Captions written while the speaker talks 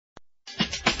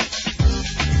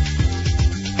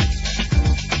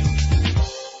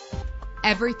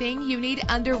Everything you need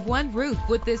under one roof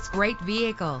with this great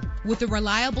vehicle. With a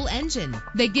reliable engine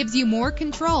that gives you more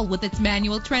control with its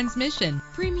manual transmission.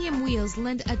 Premium wheels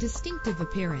lend a distinctive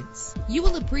appearance. You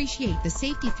will appreciate the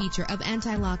safety feature of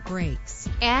anti-lock brakes.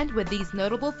 And with these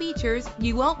notable features,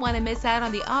 you won't want to miss out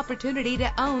on the opportunity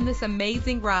to own this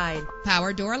amazing ride.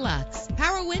 Power door locks,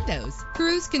 power windows,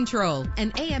 cruise control,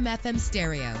 an AM/FM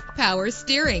stereo, power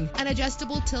steering, an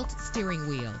adjustable tilt steering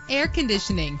wheel, air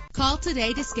conditioning. Call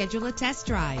today to schedule a test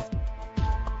drive.